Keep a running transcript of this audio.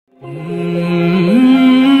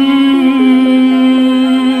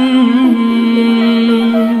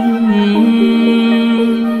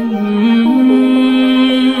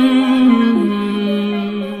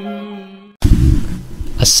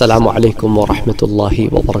السلام علیکم ورحمۃ اللہ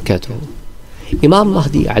وبرکاتہ۔ امام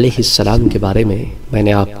مہدی علیہ السلام کے بارے میں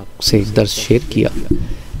نے آپ سے ایک درس شیئر کیا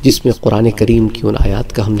جس میں قرآن کریم کی ان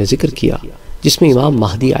آیات کا ہم نے ذکر کیا جس میں امام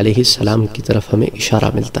مہدی علیہ السلام کی طرف ہمیں اشارہ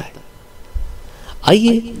ملتا ہے۔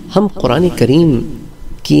 آئیے ہم قرآن کریم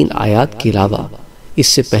کی ان آیات کے علاوہ اس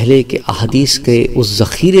سے پہلے کہ احادیث کے اس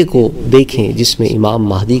ذخیرے کو دیکھیں جس میں امام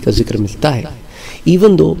مہدی کا ذکر ملتا ہے،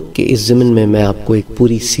 ایون دو کہ اس ضمن میں آپ کو ایک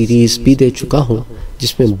پوری سیریز بھی دے چکا ہوں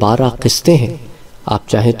جس میں 12 قسطیں ہیں۔ آپ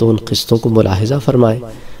چاہیں تو ان قسطوں کو ملاحظہ فرمائیں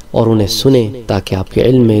اور انہیں سنیں تاکہ آپ کے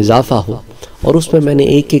علم میں اضافہ ہو، اور اس میں نے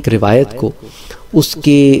ایک ایک روایت کو اس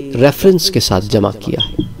کے ریفرنس کے ساتھ جمع کیا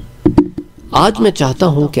ہے۔ آج میں چاہتا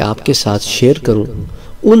ہوں کہ آپ کے ساتھ شیئر کروں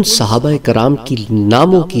ان صحابہ کرام کی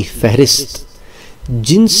ناموں کی فہرست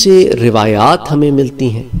جن سے روایات ہمیں ملتی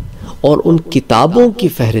ہیں، اور ان کتابوں کی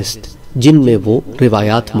فہرست جن میں وہ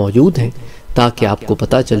روایات موجود ہیں، تاکہ آپ کو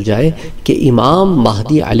پتہ چل جائے کہ امام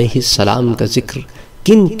مہدی علیہ السلام کا ذکر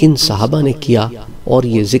کن کن صحابہ نے کیا اور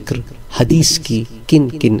یہ ذکر حدیث کی کن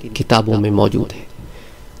کن کتابوں میں موجود ہے۔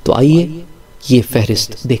 تو آئیے یہ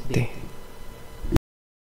فہرست دیکھتے ہیں۔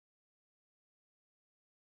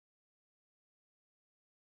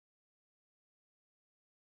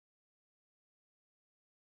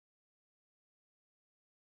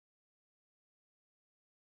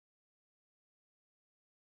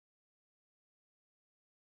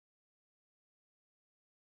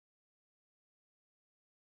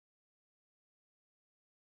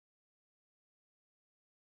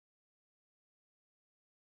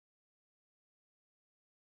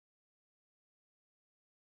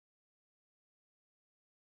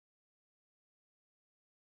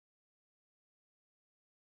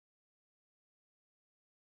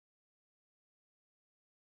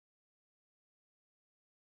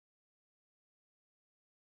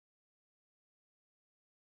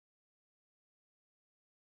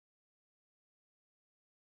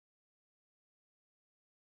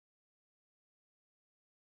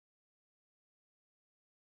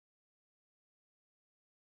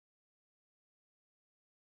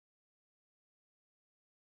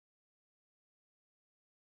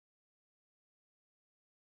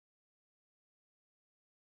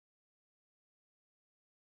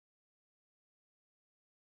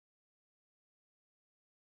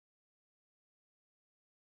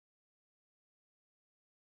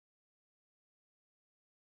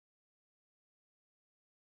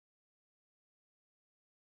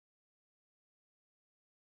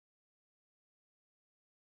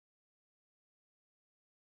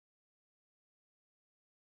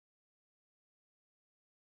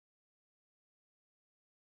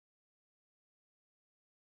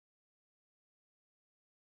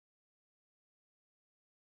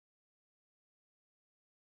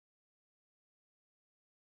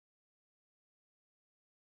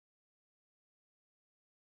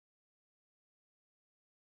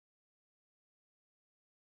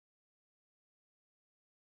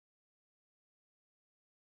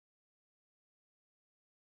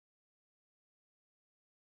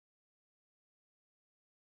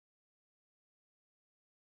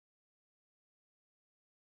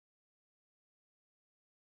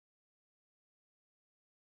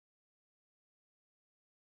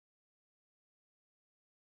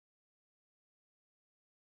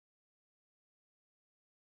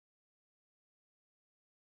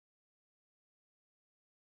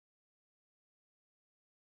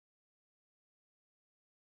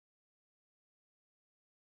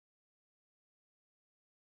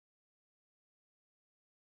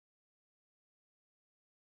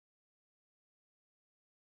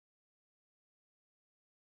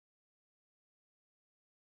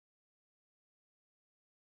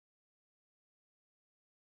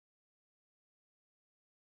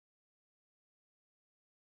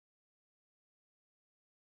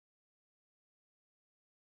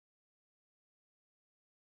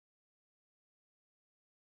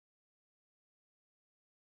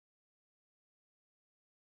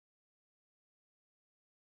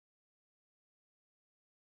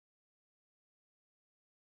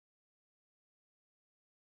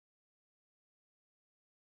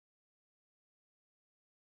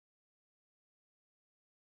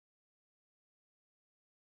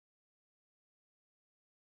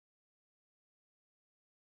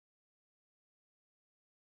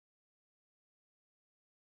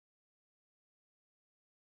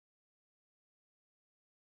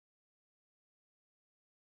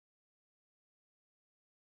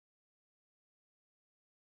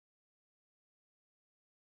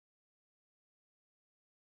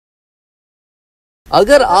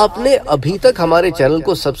 اگر آپ نے ابھی تک ہمارے چینل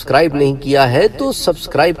کو سبسکرائب نہیں کیا ہے تو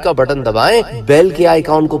سبسکرائب کا بٹن دبائیں، بیل کے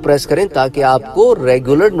آئیکن کو پریس کریں تاکہ آپ کو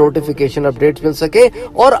ریگولر نوٹیفیکیشن اپڈیٹس مل سکے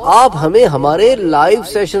اور آپ ہمیں ہمارے لائیو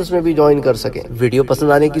سیشنز میں بھی جوائن کر سکیں۔ ویڈیو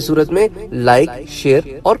پسند آنے کی صورت میں لائک، شیئر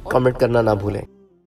اور کمنٹ کرنا نہ بھولیں۔